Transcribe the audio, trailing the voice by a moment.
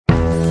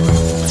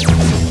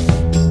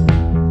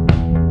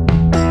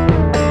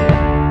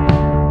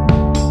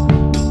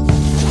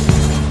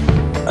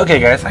Okay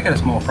guys, I got a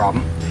small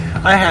problem.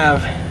 I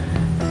have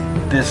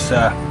this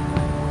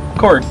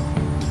cord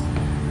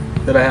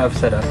that I have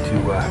set up to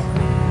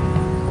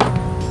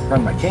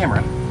run my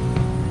camera,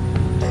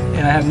 and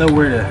I have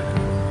nowhere to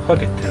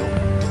hook it to.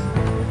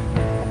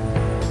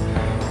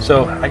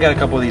 So I got a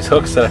couple of these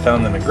hooks that I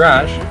found in the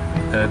garage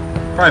that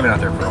have probably been out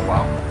there for a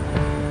while.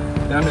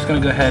 And I'm just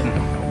going to go ahead and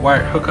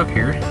hook up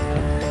here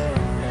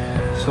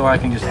so I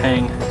can just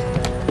hang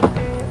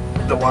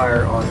the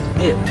wire on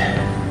it.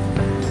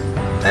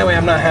 That way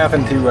I'm not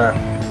having to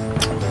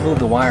move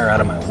the wire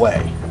out of my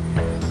way.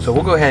 So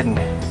we'll go ahead and,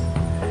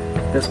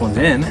 this one's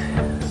in,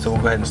 so we'll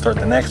go ahead and start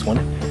the next one.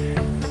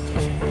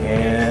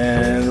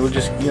 And we'll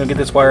just, get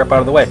this wire up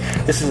out of the way.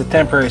 This is a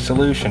temporary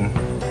solution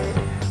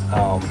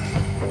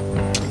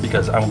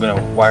because I'm going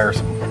to wire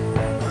some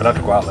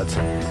electrical outlets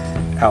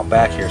out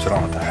back here so I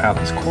don't have to have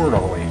this cord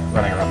all the way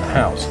running around the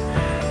house.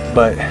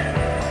 But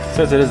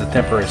since it is a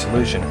temporary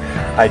solution,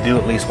 I do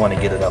at least want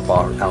to get it up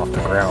off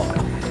the ground.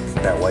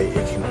 That way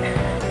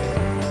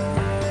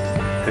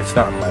it's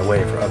not in my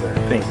way for other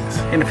things.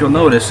 And if you'll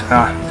notice,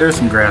 there's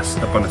some grass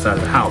up on the side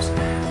of the house,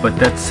 but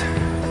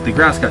the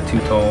grass got too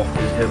tall.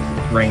 It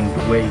rained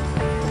way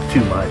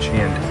too much,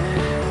 and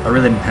I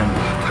really didn't have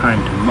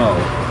time to mow.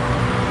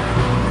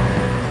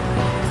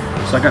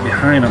 So I got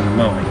behind on the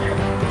mowing,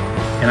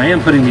 and I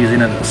am putting these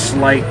in at a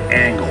slight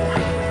angle,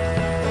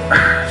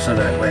 so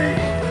that way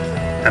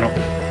I don't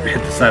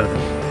hit the side of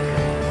them.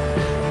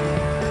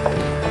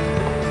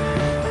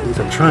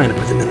 I'm trying to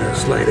put them in at a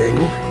slight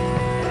angle.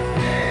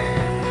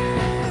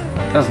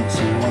 Doesn't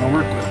seem to want to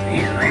work with me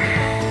here.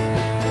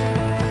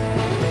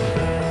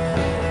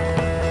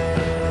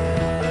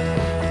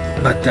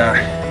 But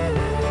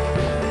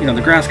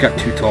the grass got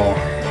too tall,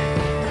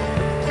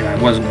 and I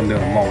wasn't going to be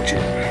able to mulch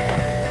it.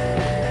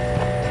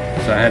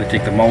 So I had to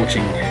take the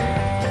mulching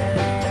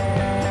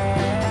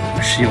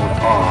shield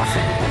off.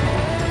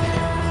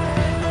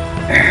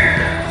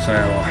 So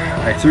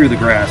I threw the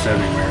grass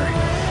everywhere,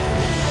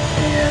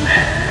 and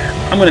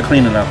I'm going to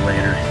clean it up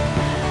later.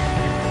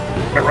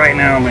 But right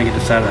now I'm going to get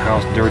the side of the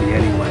house dirty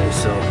anyway,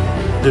 so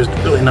there's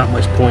really not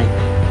much point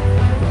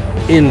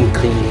in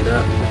cleaning it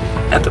up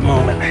at the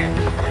moment.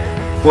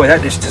 Boy,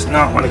 that just does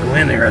not want to go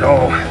in there at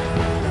all.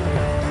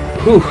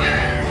 Whew.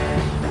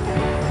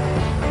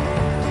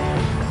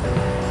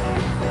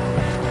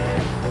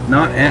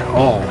 Not at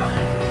all.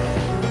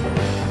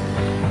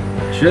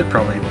 Should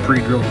probably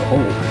pre-drill the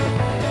hole.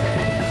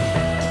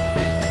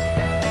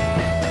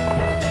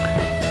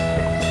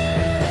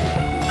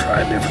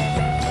 Try a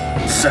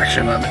different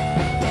section of it.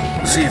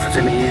 See if it's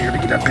any easier to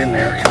get up in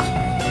there.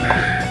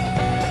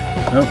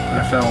 Nope,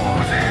 I fell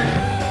off.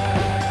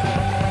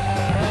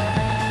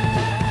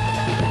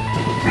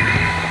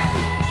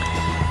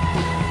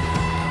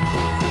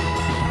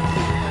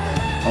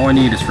 All I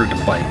need is for it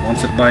to bite.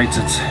 Once it bites,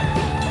 it's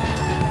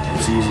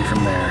easy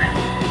from there.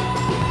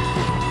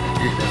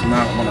 It does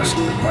not want to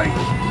see the bite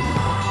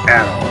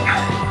at all.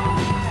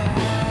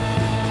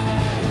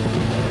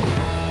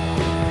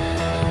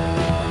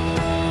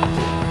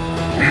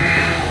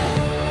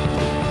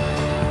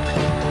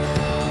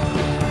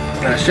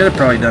 I should have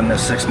probably done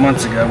this 6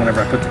 months ago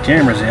whenever I put the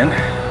cameras in,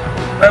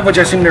 which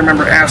I seem to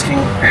remember asking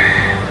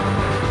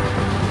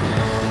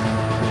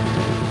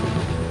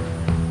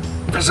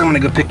for someone to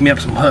go pick me up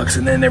some hooks,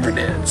 and they never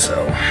did.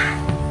 So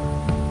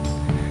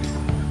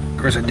of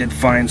course I did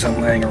find some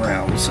laying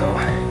around, so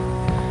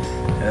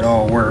it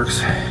all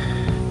works.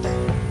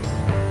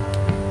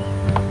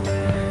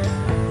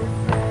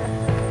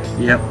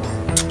 Yep,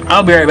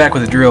 I'll be right back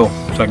with a drill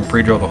so I can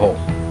pre-drill the hole.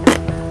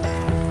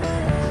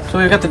 So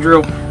we've got the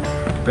drill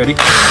ready,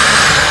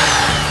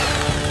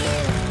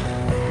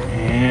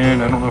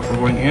 and I don't know if we're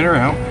going in or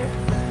out.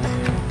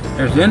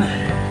 There's in,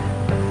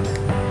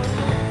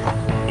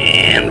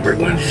 and we're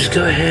going to just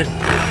go ahead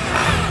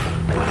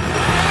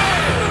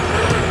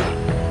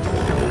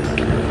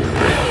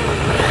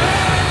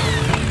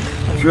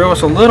drill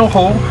us a little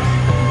hole,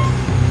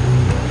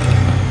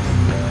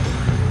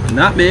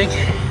 not big,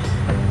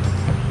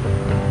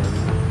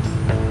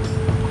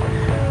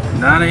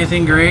 not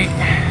anything great.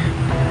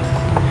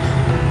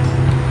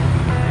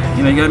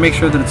 You gotta make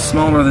sure that it's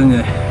smaller than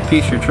the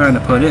piece you're trying to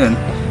put in.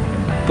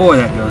 And boy,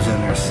 that goes in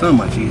there so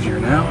much easier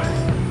now.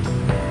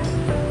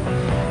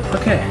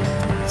 Okay,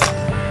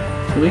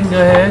 so we can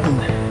go ahead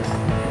and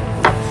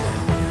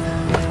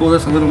pull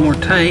this a little more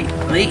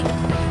tightly.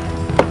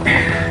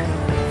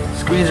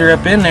 Squeeze her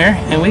up in there,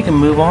 and we can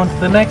move on to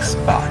the next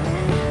spot.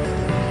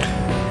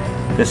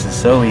 This is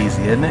so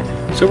easy, isn't it?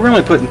 So we're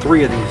only putting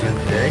 3 of these in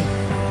today.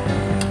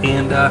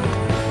 And,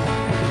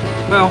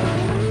 well,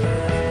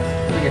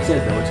 like I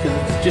said though, it's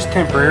just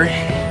temporary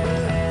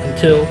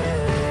until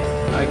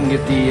I can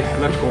get the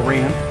electrical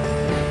ran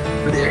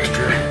for the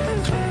extra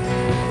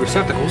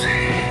receptacles.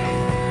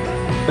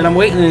 But I'm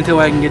waiting until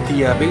I can get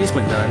the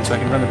basement done so I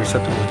can run the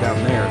receptacles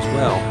down there as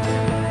well.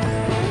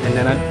 And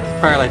then I'd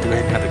probably like to go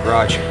ahead and have the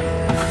garage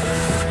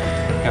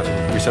have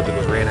some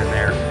receptacles ran in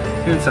there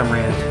and some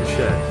ran into the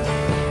shed.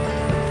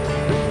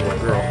 Boy,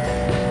 girl.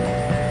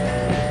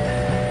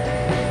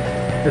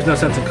 There's no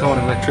sense in calling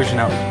an electrician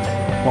out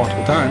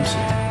multiple times,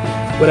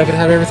 but I could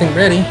have everything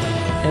ready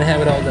and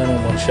have it all done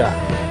in one shot.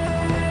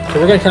 So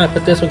we're going to kind of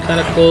put this one kind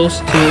of close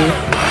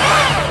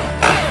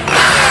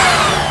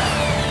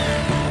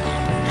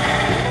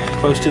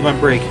to my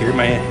break here,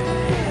 my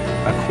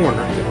corner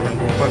that we're going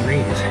to go up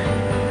underneath,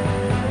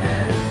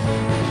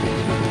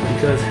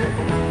 because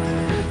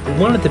we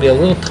want it to be a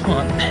little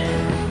taut,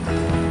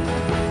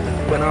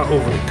 but not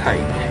overly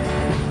tight.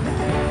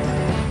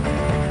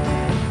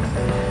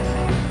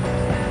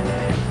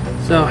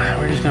 So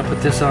we're just going to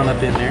put this on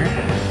up in there.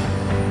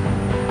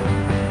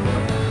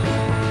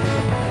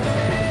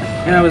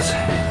 And I was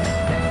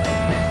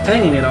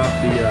hanging it off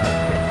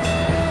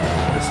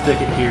the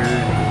spigot here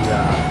and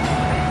the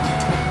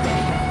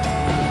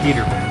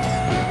heater vent.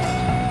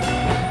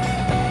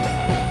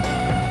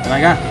 And I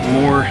got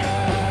more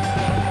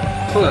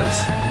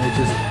hooks, and it's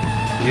just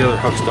the other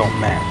hooks don't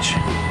match.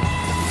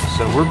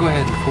 So we'll go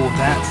ahead and pull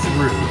that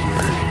through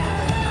here.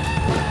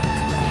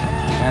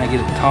 Kind of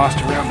get it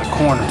tossed around the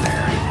corner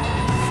there.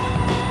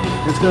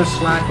 It's going to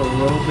slack a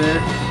little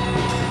bit,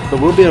 but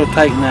we'll be able to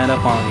tighten that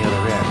up on the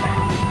other end.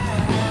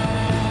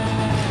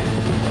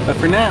 But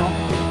for now,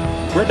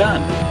 we're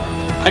done.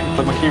 I can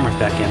plug my cameras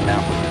back in now.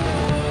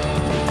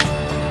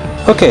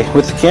 Okay,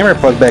 with the camera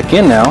plugged back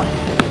in now,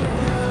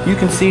 you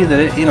can see that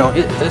it,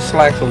 it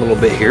slacks a little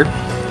bit here,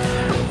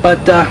 but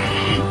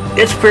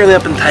it's fairly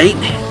up and tight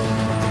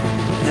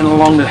and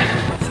along the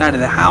side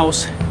of the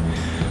house,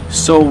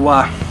 so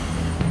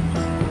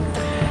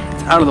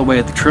it's out of the way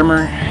of the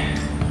trimmer,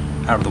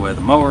 out of the way of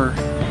the mower,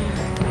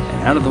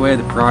 and out of the way of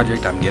the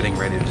project I'm getting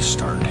ready to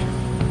start.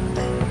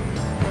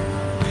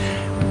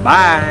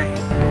 Bye!